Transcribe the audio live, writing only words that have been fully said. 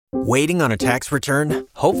Waiting on a tax return?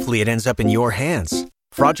 Hopefully it ends up in your hands.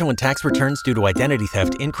 Fraudulent tax returns due to identity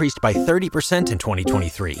theft increased by 30% in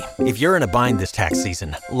 2023. If you're in a bind this tax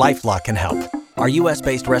season, LifeLock can help. Our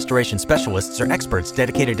U.S.-based restoration specialists are experts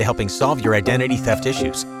dedicated to helping solve your identity theft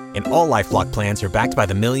issues. And all LifeLock plans are backed by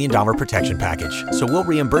the $1 Million Protection Package. So we'll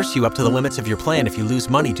reimburse you up to the limits of your plan if you lose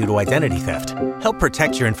money due to identity theft. Help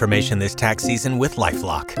protect your information this tax season with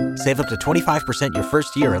LifeLock. Save up to 25% your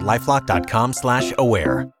first year at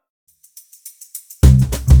LifeLock.com/aware.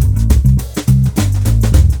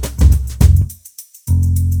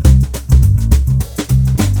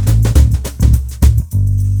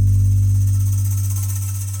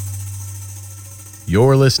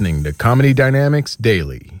 You're listening to Comedy Dynamics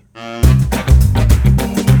Daily. I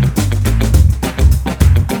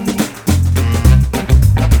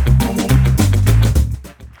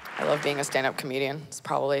love being a stand-up comedian. It's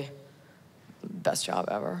probably the best job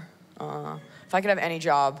ever. If I could have any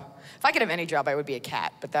job, I would be a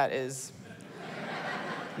cat, but that is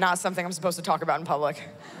not something I'm supposed to talk about in public.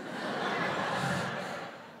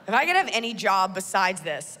 If I could have any job besides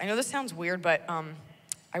this, I know this sounds weird, but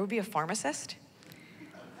I would be a pharmacist.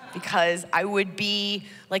 Because I would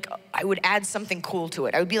add something cool to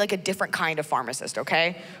it. I would be like a different kind of pharmacist,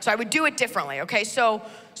 okay? So I would do it differently, okay? So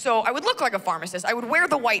I would look like a pharmacist. I would wear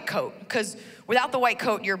the white coat, because without the white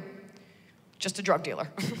coat, you're just a drug dealer.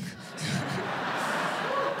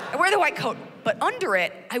 I wear the white coat, but under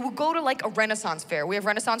it, I would go to like a Renaissance fair. We have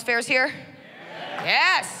Renaissance fairs here?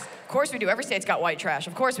 Yes, of course we do. Every state's got white trash,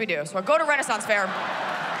 of course we do. So I'd go to Renaissance fair,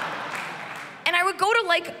 and I would go to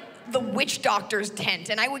like the witch doctor's tent,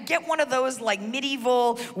 and I would get one of those like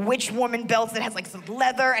medieval witch woman belts that has like some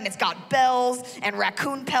leather, and it's got bells and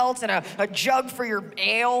raccoon pelts and a jug for your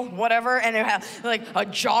ale, whatever, and it had like a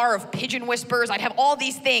jar of pigeon whispers. I'd have all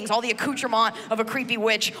these things, all the accoutrement of a creepy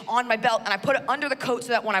witch on my belt, and I put it under the coat so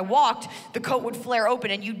that when I walked, the coat would flare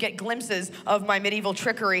open and you'd get glimpses of my medieval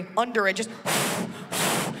trickery under it, just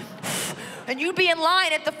and you'd be in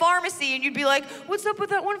line at the pharmacy and you'd be like, what's up with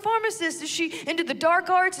that one pharmacist? Is she into the dark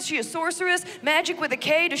arts? Is she a sorceress? Magic with a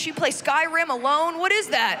K? Does she play Skyrim alone? What is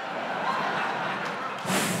that?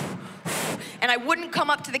 And I wouldn't come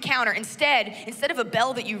up to the counter. Instead of a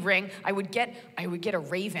bell that you ring, I would get a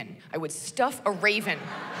raven. I would stuff a raven.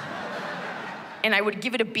 And I would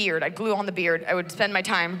give it a beard. I'd glue on the beard. I would spend my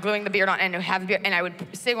time gluing the beard on and have a beard, and I would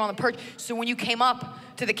sit on the perch. So when you came up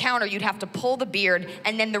to the counter, you'd have to pull the beard,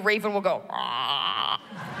 and then the raven will go, "Aw."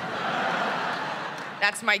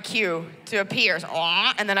 That's my cue to appear. So,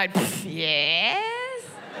 "Aw," and then I'd, yes?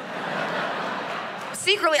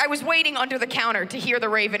 Secretly, I was waiting under the counter to hear the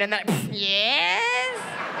raven, and then yes?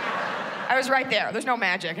 I was right there. There's no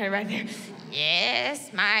magic. I'm right there.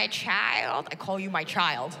 Yes, my child. I call you my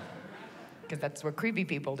child. Because that's what creepy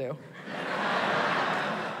people do.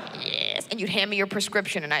 Yes, and you'd hand me your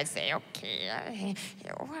prescription, and I'd say, okay,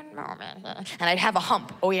 one moment. And I'd have a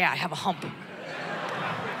hump. Oh yeah, I'd have a hump.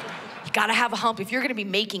 You gotta have a hump. If you're gonna be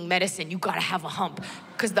making medicine, you gotta have a hump.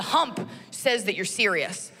 Because the hump says that you're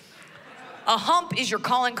serious. A hump is your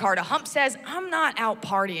calling card. A hump says, I'm not out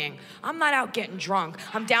partying. I'm not out getting drunk.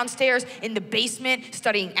 I'm downstairs in the basement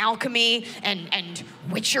studying alchemy and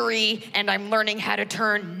witchery, and I'm learning how to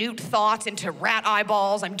turn newt thoughts into rat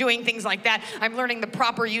eyeballs. I'm doing things like that. I'm learning the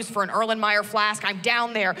proper use for an Erlenmeyer flask. I'm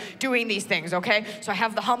down there doing these things, okay? So I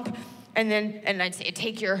have the hump, and I'd say,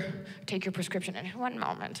 take your prescription. And one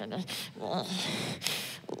moment. And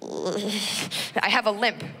I have a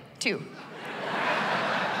limp, too.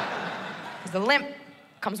 The limp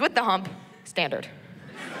comes with the hump, standard.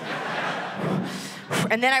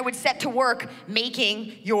 And then I would set to work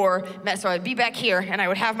making your mess. So I'd be back here, and I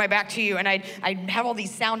would have my back to you, and I'd have all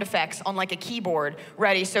these sound effects on like a keyboard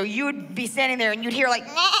ready. So you would be standing there, and you'd hear like,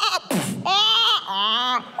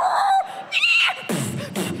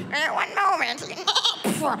 one moment.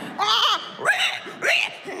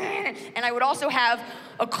 And I would also have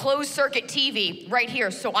a closed circuit TV right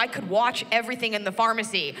here so I could watch everything in the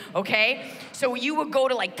pharmacy, okay? So you would go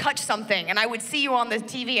to like touch something, and I would see you on the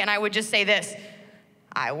TV, and I would just say this,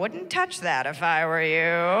 I wouldn't touch that if I were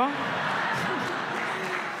you.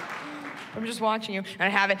 I'm just watching you, and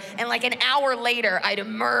I'd have it. And like an hour later, I'd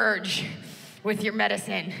emerge with your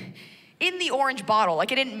medicine in the orange bottle.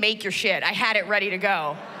 Like I didn't make your shit. I had it ready to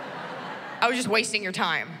go. I was just wasting your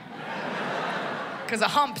time. Because a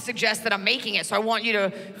hump suggests that I'm making it, so I want you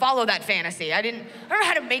to follow that fantasy. I don't know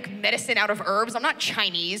how to make medicine out of herbs. I'm not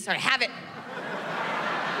Chinese. I have it.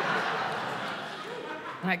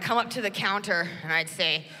 And I'd come up to the counter, and I'd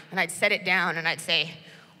set it down, and I'd say,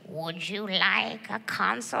 would you like a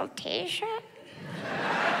consultation?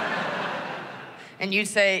 And you'd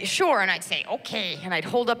say, sure. And I'd say, okay. And I'd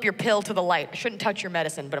hold up your pill to the light. I shouldn't touch your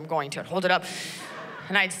medicine, but I'm going to. I'd hold it up.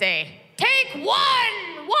 And I'd say, take one.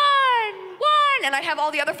 And I'd have all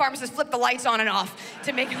the other pharmacists flip the lights on and off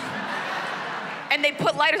to make and they'd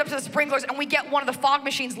put lighters up to the sprinklers, and we'd get one of the fog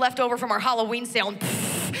machines left over from our Halloween sale,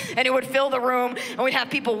 and it would fill the room, and we'd have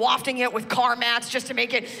people wafting it with car mats just to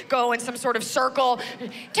make it go in some sort of circle.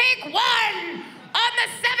 Take one on the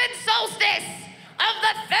seventh solstice of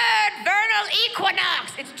the third vernal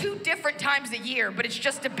equinox. It's 2 different times a year, but it's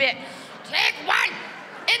just a bit. Take one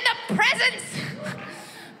in the presence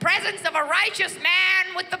of a righteous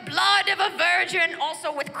man with the blood of a virgin,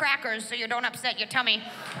 also with crackers so you don't upset your tummy.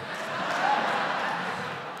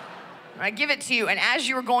 I give it to you, and as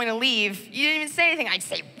you were going to leave, you didn't even say anything. I'd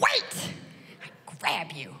say, wait! I'd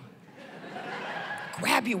grab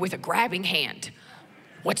you with a grabbing hand.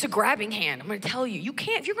 What's a grabbing hand? I'm gonna tell you, you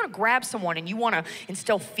can't, if you're gonna grab someone and you wanna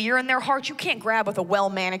instill fear in their heart, you can't grab with a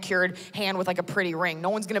well-manicured hand with like a pretty ring.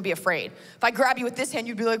 No one's gonna be afraid. If I grab you with this hand,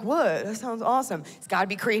 you'd be like, what? That sounds awesome. It's gotta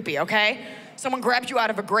be creepy, okay? Someone grabs you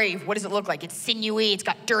out of a grave, what does it look like? It's sinewy, it's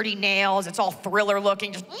got dirty nails, it's all thriller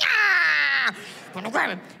looking, just,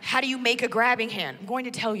 how do you make a grabbing hand? I'm going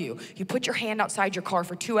to tell you. You put your hand outside your car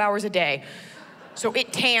for 2 hours a day, so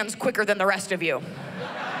it tans quicker than the rest of you.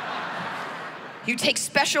 You take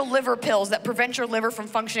special liver pills that prevent your liver from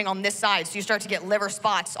functioning on this side, so you start to get liver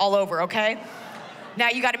spots all over, okay? Now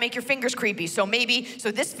you gotta make your fingers creepy. So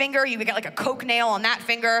this finger, you got like a coke nail on that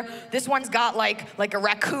finger. This one's got like a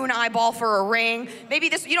raccoon eyeball for a ring. Maybe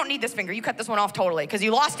this, you don't need this finger. You cut this one off totally, because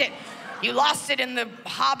you lost it. You lost it in the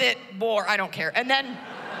Hobbit War, I don't care. And then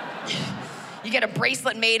you get a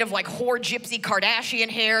bracelet made of like whore gypsy Kardashian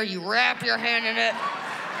hair. You wrap your hand in it.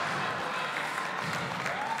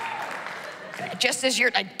 Just as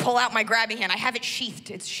I pull out my grabbing hand, I have it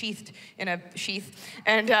sheathed. It's sheathed in a sheath.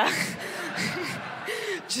 And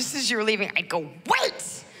just as you're leaving, I'd go,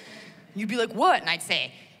 wait! You'd be like, what? And I'd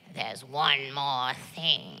say, there's one more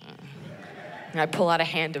thing. And I'd pull out a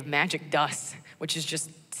hand of magic dust, which is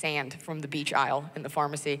just sand from the beach aisle in the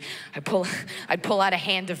pharmacy. I'd pull out a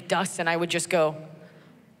hand of dust, and I would just go.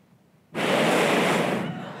 Do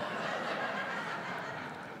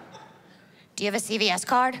you have a CVS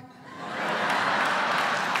card?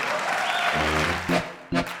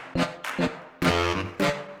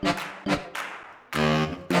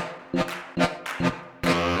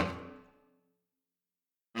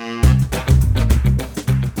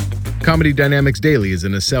 Comedy Dynamics Daily is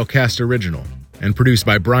an Accelcast original and produced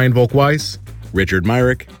by Brian Volkweiss, Richard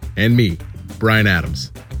Myrick, and me, Brian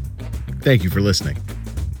Adams. Thank you for listening.